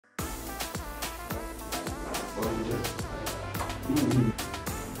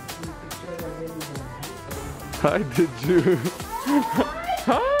Hi, Diju.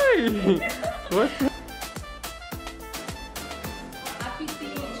 Hi. What? Happy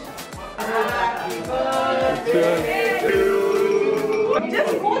Teej.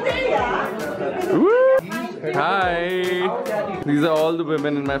 Just go there, yeah. Woo. Hi. These are all the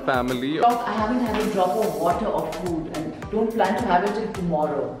women in my family. I haven't had a drop of water or food and don't plan to have it till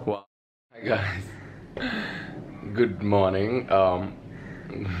tomorrow. Wow. Hi guys. Good morning.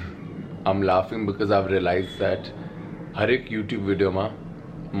 I'm laughing because I've realized that हर एक YouTube video में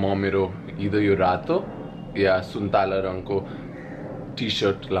म मेरो either यो रातो या सुनताला रंग को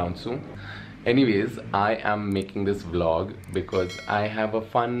t-shirt लाउँछु. Anyways, I am making this vlog because I have a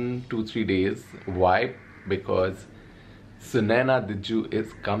fun 2-3 days. Why? Because Sunaina Diju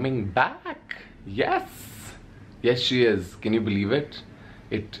is coming back. Yes! Yes, she is. Can you believe it?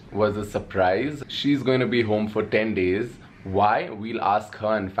 It was a surprise. She's going to be home for 10 days. Why? We'll ask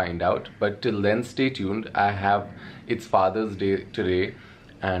her and find out. But till then, stay tuned. It's Father's Day today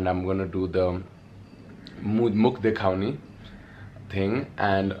and I'm going to do the Mukh Dekhauni thing,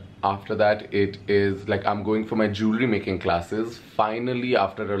 and after that it is like I'm going for my jewelry making classes. Finally,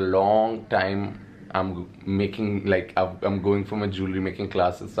 after a long time, I'm going for my jewelry making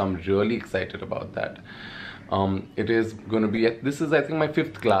classes, so I'm really excited about that. It is going to be this is I think my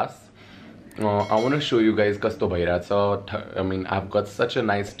 5th class. I want to show you guys kasto bhaira. So I mean, I've got such a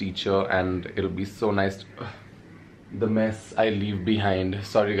nice teacher and it'll be so nice. The mess I leave behind,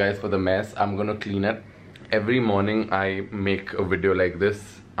 sorry guys for the mess. I'm gonna clean it. Every morning I make a video like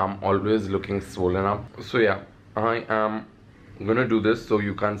this. I'm always looking swollen up. So yeah, I am gonna do this so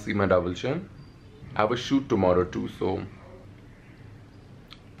you can't see my double chin. I have a shoot tomorrow too, so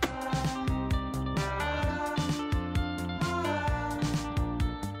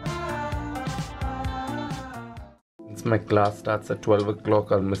my class starts at 12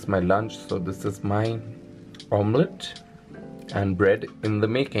 o'clock. I'll miss my lunch, so this is my omelette and bread in the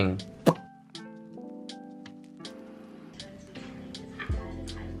making.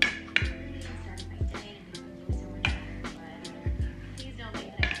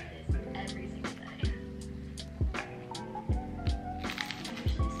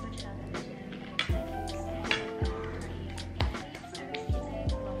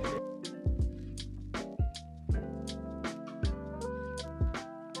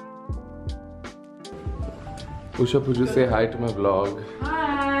 Usha Puju, say hi to my vlog.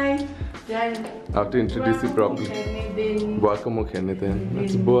 Hi. I have to introduce you properly. Buakamu Khane Din.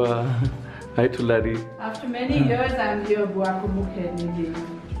 That's Bua. Hi to Larry. After many years, I'm here. Buakamu Khane Din.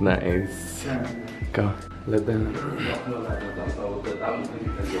 Nice. Come, let them.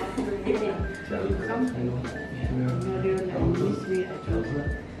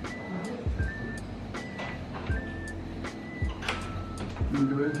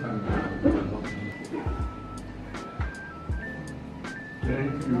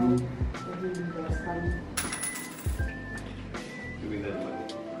 Thank you.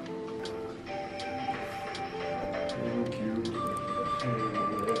 Thank you.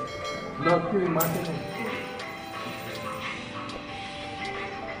 Not too much.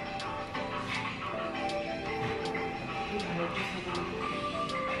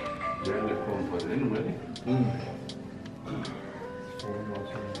 They're the phone for it, really?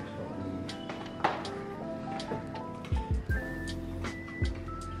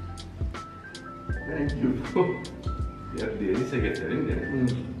 Thank you.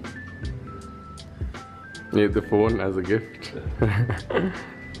 Yeah, the phone as a gift.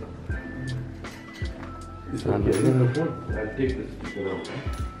 I'll take this sticker out.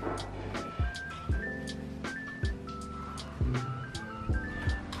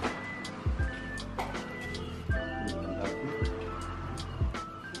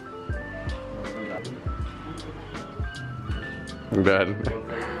 Done.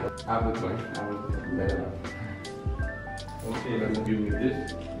 Okay, let's give me this.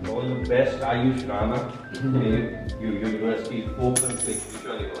 All the best, Ayush Rana. Your university is open, which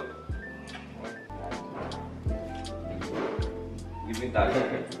one you want? Give me that.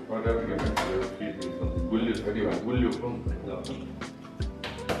 Whatever you want. Give me something. Gullu, what do you want? Gullu.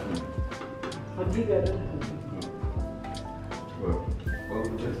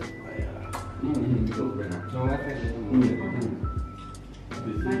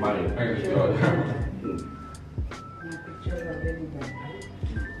 This is mine.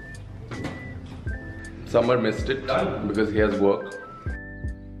 Summer missed it because he has work.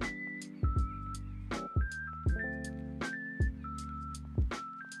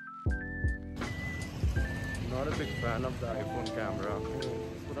 Not a big fan of the iPhone camera. That's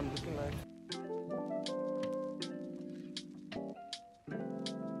what I'm looking like.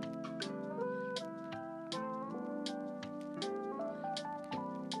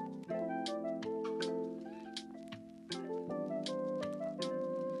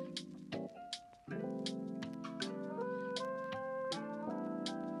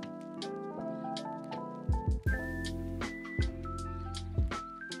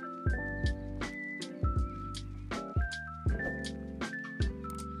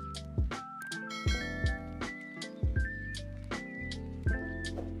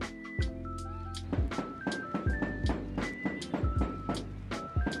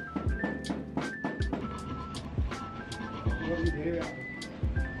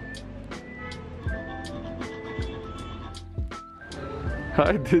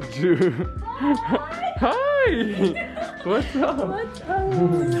 Hi, Diju. Hi. What's up? What's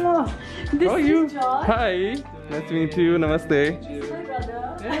up? This How are you? is Josh. Hi. Nice to meet you. Namaste.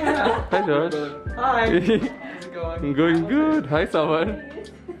 My brother. Hi, Josh. Hi. How's it going? Going good. Hi, Savar.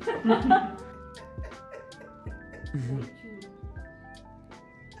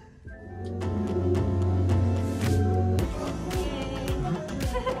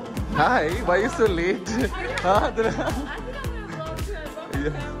 Hi. Why are you so late?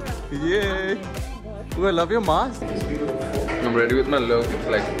 Yeah. Oh, I love your mask. I'm ready with my look. It's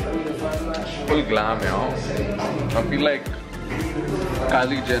like full glam, y'all. I feel like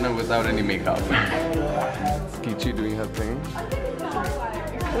Kylie Jenner without any makeup. Kichi doing her thing.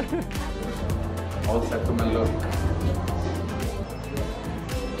 All set for my look.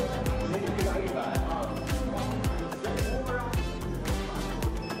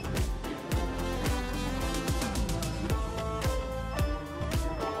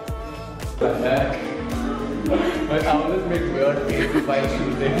 I always make weird faces while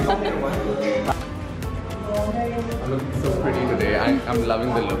shooting. I'm looking so pretty today. I'm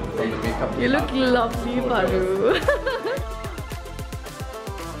loving the look from the makeup. You look lovely, Paru.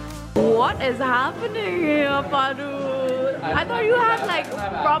 What is happening here, Paru? I thought you had like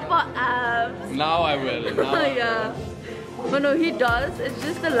proper abs. Now I will. Now Yeah. But no, he does. It's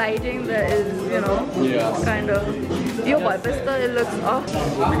just the lighting that is, you know, Yeah. kind of. Yo, boy, pista, it looks. Oh.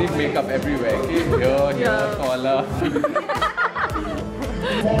 We need makeup everywhere. Okay? Here, Yeah. collar.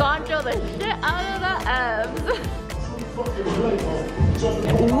 Can't show the shit out of the abs.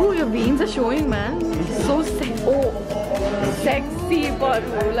 Ooh, your veins are showing, man. So sexy,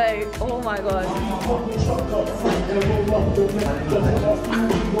 Paru. Like, oh my god.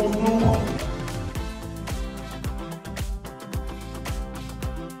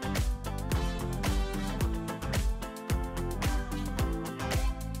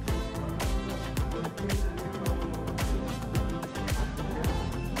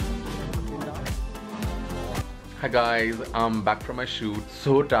 Hi guys, I'm back from my shoot.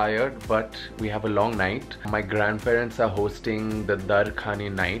 So tired, but we have a long night. My grandparents are hosting the Dar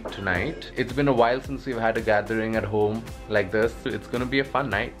Khane night tonight. It's been a while since we've had a gathering at home like this. It's gonna be a fun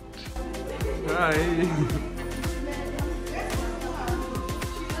night. Hi.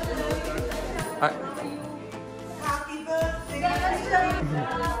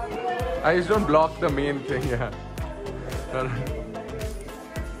 I just don't block the main thing, yeah.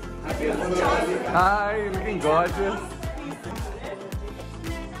 Hi, looking gorgeous.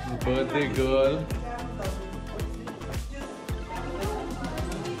 Birthday girl.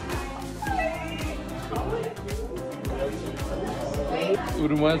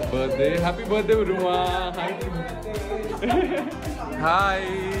 Uruma's birthday. Happy birthday, Uruma. Hi.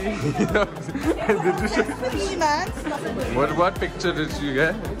 Did you show? What picture did you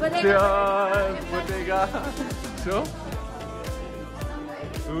get? Cheers. Bottega. Show.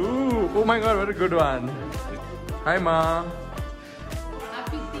 Ooh, oh my god, what a good one. Hi Ma.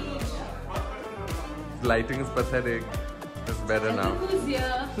 Happy Teej. Lighting is pathetic. It's better now. Look who's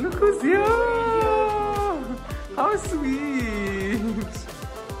here. Look who's here. How sweet.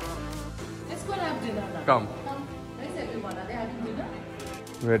 Let's go and have dinner now. Come. Where's everyone? Are they having dinner?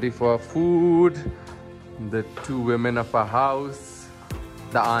 Ready for food. The two women of our house.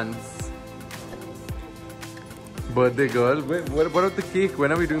 The aunts. Birthday girl. Wait, what about the cake?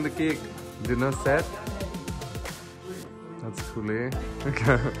 When are we doing the cake? Dinner set? That's cool, eh?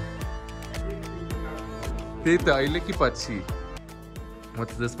 Teta, I like pachi.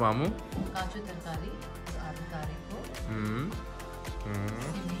 What's this, Mamu? Kaju tarkari, aloo tarkari ko,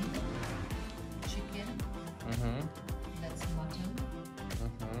 chicken, that's mutton,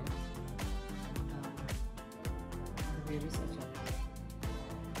 the baby sacha.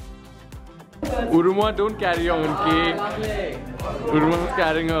 Uruma, don't carry your own cake. Uruma's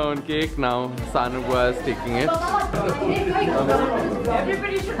carrying her own cake now. Sanubua is taking it.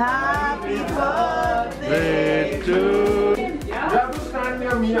 Happy birthday to You have to stand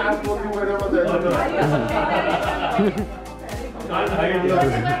near me. I'm working wherever there is.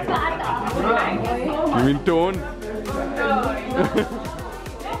 You mean tone?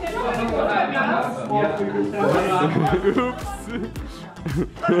 Oops.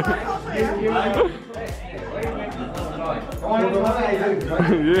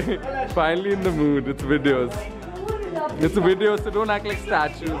 Yeah, finally in the mood. It's videos. It's a video, so don't act like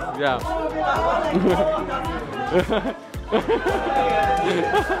statues. Yeah.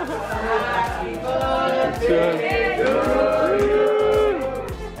 Cheers.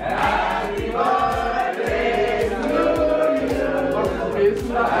 Happy birthday to you.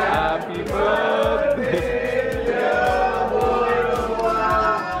 Happy birthday, dear Uruma.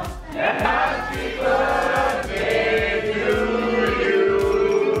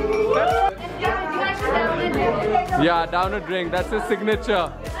 down a drink. That's his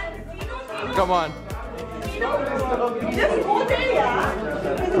signature. Come on.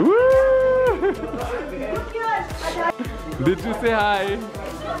 Woo! Did you say hi?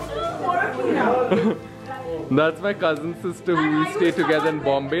 That's my cousin sister who we stay together in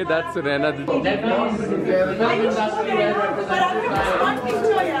Bombay. That's Sunaina Diju.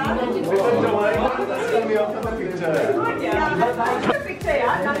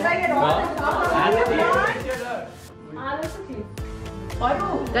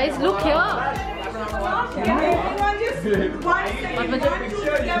 Guys, look here.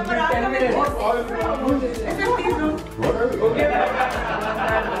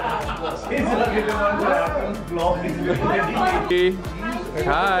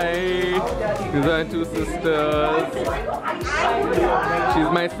 Hi, these are my two sisters. She's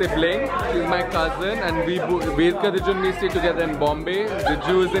my sibling, she's my cousin, and Vedka, Diju and me stay together in Bombay.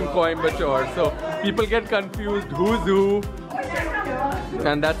 Diju is in Coimbatore, so people get confused who's who.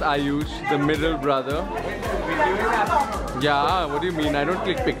 And that's Ayush, the middle brother. Yeah, what do you mean? I don't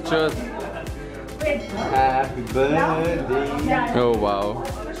click pictures. Happy birthday. Oh wow.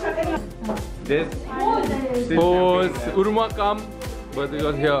 This. Pose. Urma, come. Birthday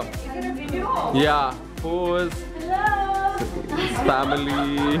was here. Yeah. Pose.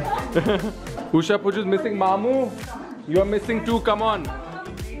 Family. Usha Puju's missing. Mamu, you are missing too. Come on.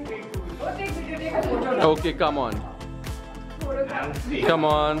 Okay, come on. Come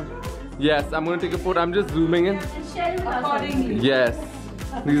on. Yes, I'm going to take a photo. I'm just zooming in. Yes.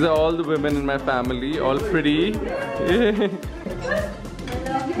 These are all the women in my family. All pretty.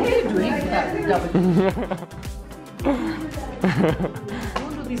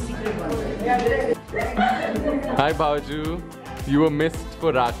 Hi Bauju. You were missed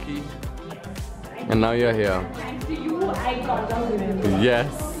for Rakhi. And now you're here. Thanks to you, I got the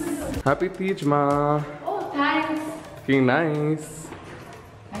Yes. Happy Teej Ma. Oh, thanks. Looking nice.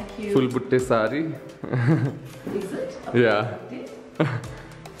 Thank you. Full butte sari. Is it? Yeah.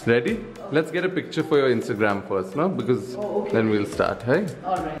 Ready? Let's get a picture for your Instagram first, no? Because then we'll start, hey?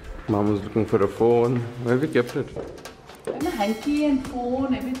 Alright. Mama's looking for a phone. Where have we kept it? And a hanky and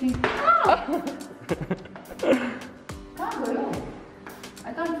phone, everything. I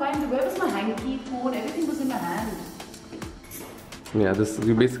can't find it. Where was my hanky, phone? Everything was in my hand. Yeah, this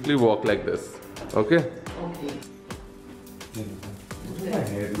you basically walk like this. Okay? Okay. My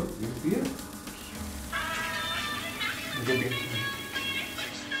hair, look, you see it?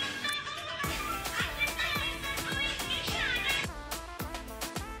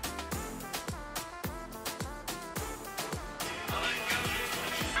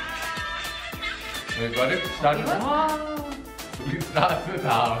 We got it? Start with Please start with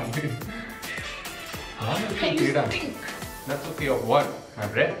how? That's okay, of what? My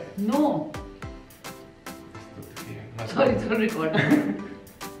breath? No. Sorry, don't record.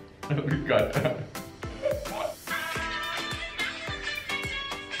 We got that.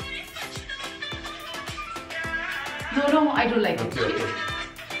 No, I don't like it. Okay.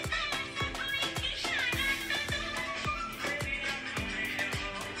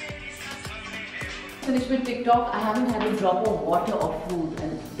 Finished with TikTok. I haven't had a drop of water or food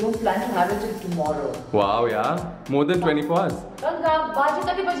and don't plan to have it till tomorrow. Wow, yeah. More than 24 hours.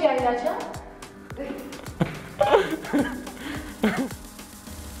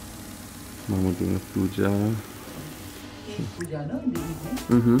 Mama doing a puja. Puja, no? In the evening.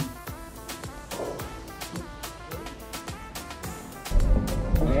 Mm-hmm.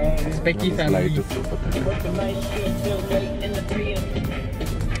 Specky family.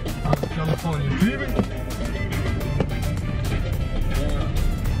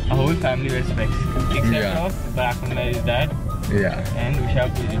 Our whole family wears specs. Except of Parakram Rana's dad and Usha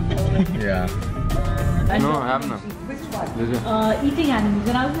Puji. Yeah. No, I have not. Eating animals.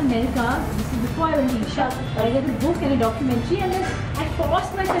 When I was in America, this is before I went to Isha, I read a book and a documentary, and then I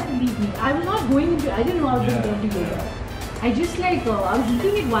forced myself to leave meat. I was not going into, I didn't know I was going to go there. I just like, I was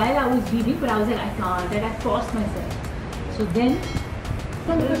eating it while I was reading, but I was like, I can't, and I forced myself. So then,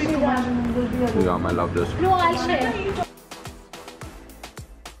 Yeah, I love this. no, I'll share.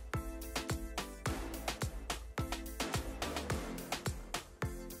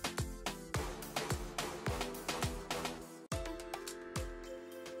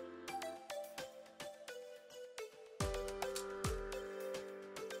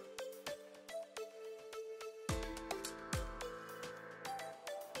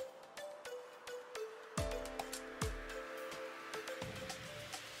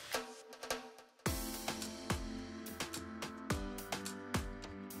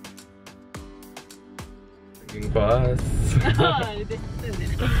 Bus.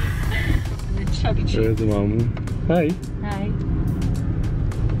 Where's the mamu? Hi. Hi.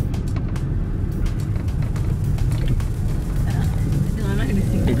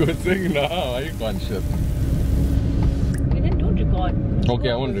 Good thing now. Are you conscious? Then don't record. Okay,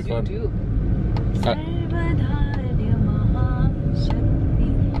 I won't record.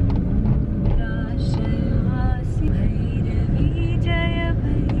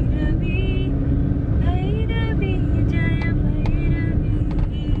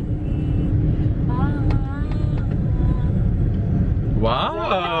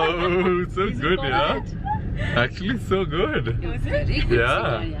 Wow, so good, yeah. Actually, so good. It was very good.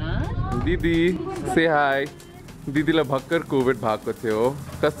 Yeah. Didi, say hi. Didi la bhakkar COVID bhako theo.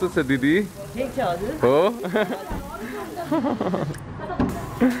 Kasto cha Didi? Oh.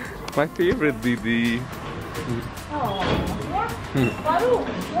 My favorite Didi.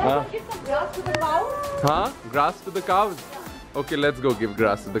 Give some grass to the cows? Huh? Grass to the cows? Okay, let's go give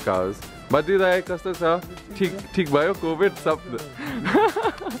grass to the cows. Badi Rai, kasto cha? Thik bhayo COVID sab.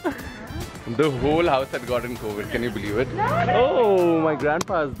 The whole house had gotten COVID. Can you believe it? Oh, my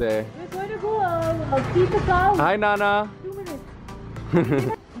grandpa's there. We're going to go feed the cow. Hi, Nana. 2 minutes.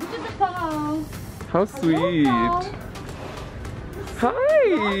 This is the cow. How sweet. Hi.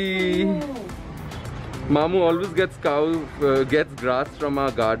 Mamu always gets grass from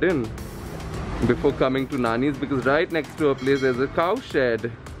our garden before coming to Nani's, because right next to our place there's a cow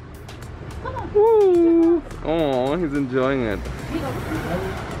shed. Woo. Oh, he's enjoying it.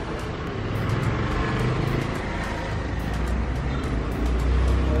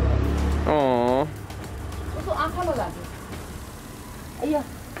 Oh,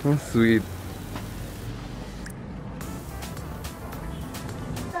 how sweet.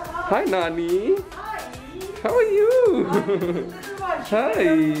 Hi, Nani. Hi. How are you? Hi.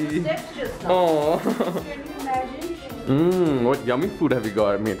 Oh. What yummy food have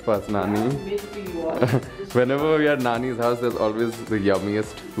you made for us, Nani? Whenever we are at Nani's house, there's always the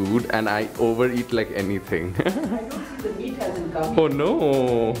yummiest food, and I overeat like anything. I don't see the meat hasn't come. Oh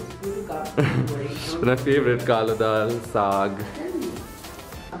no! My favorite kala dal, saag.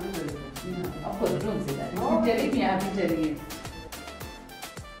 Of course, don't say that. You're telling me, I've been telling you.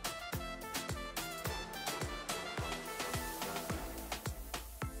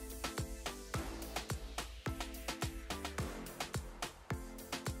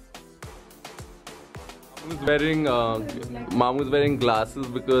 Mamu's wearing glasses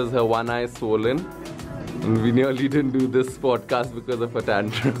because her one eye is swollen. And we nearly didn't do this podcast because of her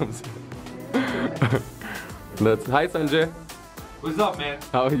tantrums. Hi, Sanjay. What's up, man?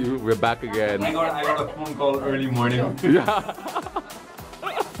 How are you? We're back again. I got a phone call early morning. Yeah.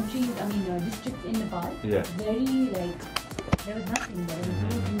 Districts in Nepal. Yeah. Very there was nothing there. It was so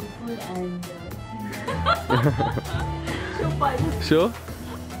beautiful and. So fun. Sure.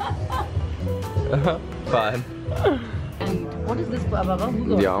 Fun. And what is this, Baba?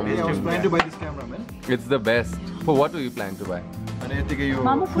 Yum. I was planning to buy this camera, man. It's the best. For what were you planning to buy? And I think you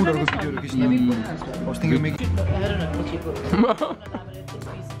Mama, food or food video. and I was thinking make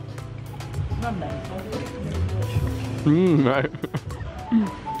Not nice.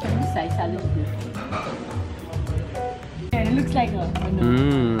 Size salad is good. Yeah, it looks like a.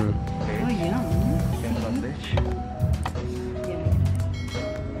 Oh yeah.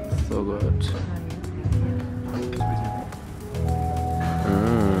 So good.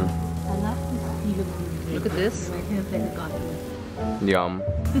 Look at this. Yum.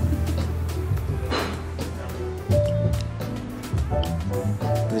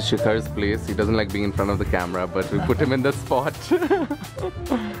 This is Shikhar's place. He doesn't like being in front of the camera, but we put him in the spot. we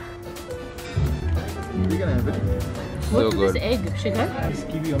can have it. So What's good. this egg, Shikhar? This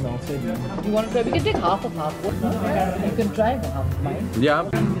kiwi on the outside. You want to try? We can take half of half. You can try half of mine. Yeah.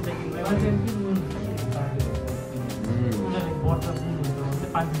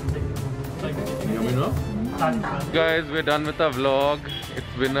 Guys, we're done with our vlog.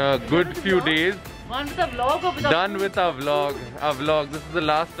 It's been a good few days. One with a vlog or without? Done with our vlog. This is the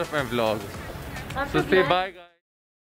last of my vlog. So say bye, guys.